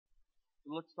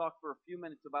So let's talk for a few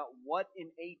minutes about what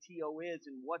an ATO is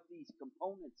and what these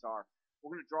components are.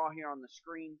 We're going to draw here on the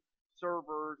screen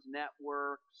servers,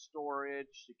 network, storage,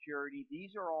 security.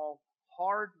 These are all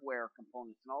hardware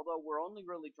components. And although we're only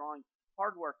really drawing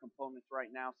hardware components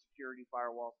right now, security,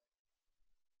 firewalls,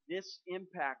 this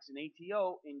impacts an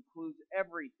ATO includes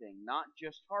everything, not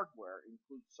just hardware. It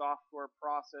includes software,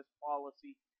 process,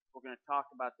 policy. We're going to talk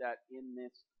about that in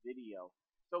this video.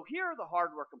 So here are the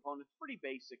hardware components, pretty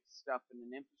basic stuff in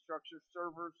an infrastructure: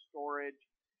 servers, storage,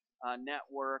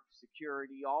 network,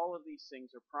 security. All of these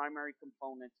things are primary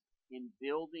components in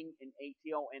building an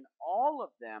ATO, and all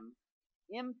of them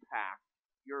impact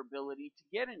your ability to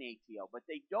get an ATO, but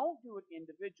they don't do it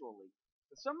individually.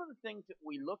 So some of the things that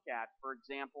we look at, for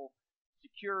example,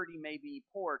 security may be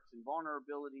ports and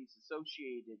vulnerabilities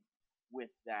associated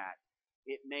with that.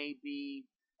 It may be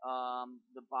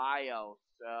the BIOS.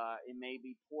 It may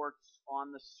be ports on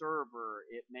the server.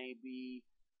 It may be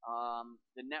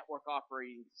the network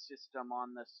operating system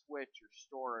on the switch or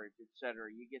storage,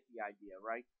 etc. You get the idea,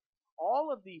 right?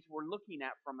 All of these we're looking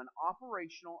at from an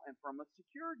operational and from a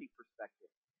security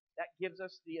perspective. That gives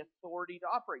us the authority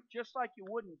to operate. Just like you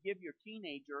wouldn't give your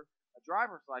teenager a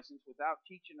driver's license without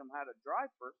teaching them how to drive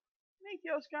first, an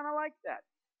ATO is kind of like that.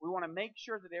 We want to make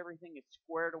sure that everything is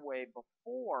squared away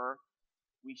before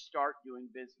we start doing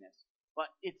business. But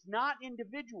it's not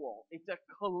individual. It's a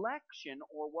collection,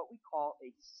 or what we call a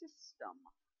system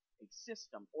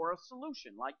or a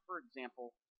solution. Like, for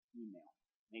example, email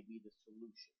may be the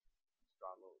solution. Let's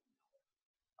draw a little email there.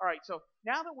 All right, so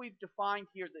now that we've defined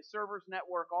here the servers,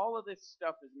 network, all of this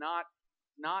stuff is not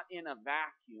in a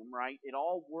vacuum, right? It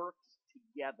all works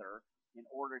together in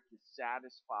order to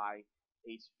satisfy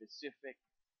a specific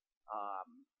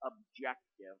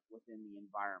objective within the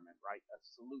environment, right? A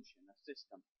solution, a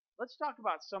system. Let's talk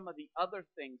about some of the other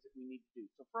things that we need to do.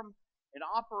 So from an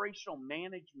operational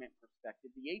management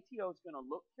perspective, the ATO is going to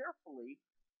look carefully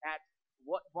at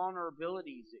what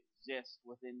vulnerabilities exist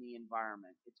within the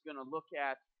environment. It's going to look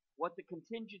at what the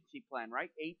contingency plan, right?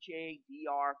 HA,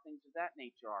 DR, things of that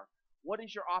nature are. What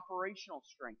is your operational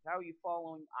strength? How are you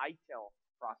following ITIL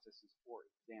processes, for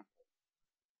example?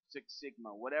 Six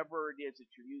Sigma, whatever it is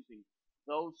that you're using,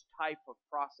 those type of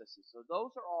processes. So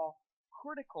those are all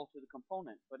critical to the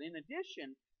component. But in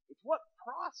addition, it's what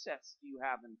process do you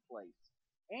have in place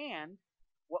and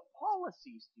what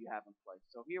policies do you have in place.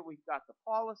 So here we've got the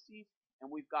policies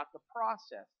and we've got the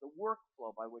process, the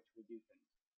workflow by which we do things.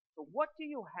 So what do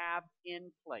you have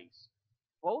in place?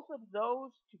 Both of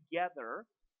those together,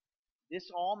 this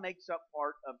all makes up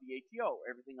part of the ATO,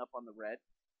 everything up on the red.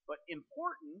 But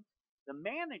important, the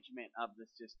management of the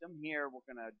system. Here we're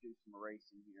going to do some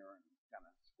erasing here and kind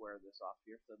of square this off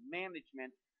here. So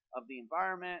management of the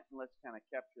environment, and let's kind of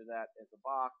capture that as a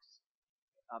box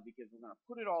because we're going to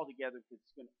put it all together because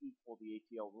it's going to equal the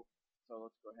ATO. So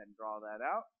let's go ahead and draw that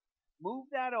out. Move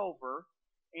that over,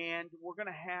 and we're going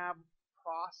to have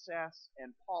process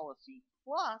and policy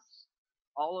plus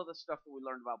all of the stuff that we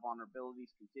learned about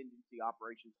vulnerabilities, contingency,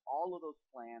 operations, all of those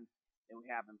plans that we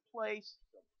have in place.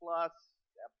 So plus,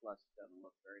 that plus doesn't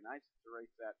look very nice. Let's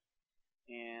erase that.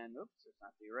 And oops, it's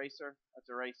not the eraser. Let's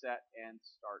erase that and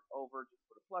start over. Just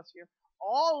put a plus here.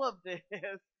 All of this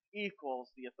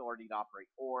equals the authority to operate,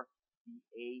 or the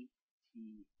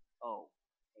ATO.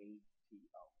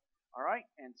 ATO. All right,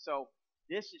 and so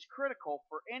this is critical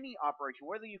for any operation,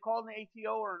 whether you call it an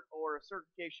ATO or a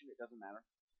certification. It doesn't matter.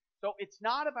 So it's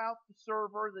not about the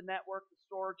server, the network, the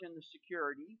storage, and the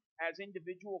security as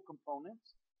individual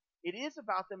components. It is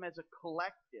about them as a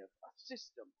collective, a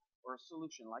system, or a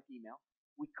solution like email.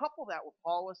 We couple that with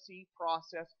policy,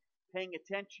 process, paying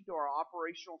attention to our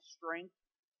operational strength,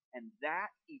 and that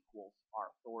equals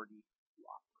our authority to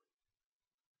operate.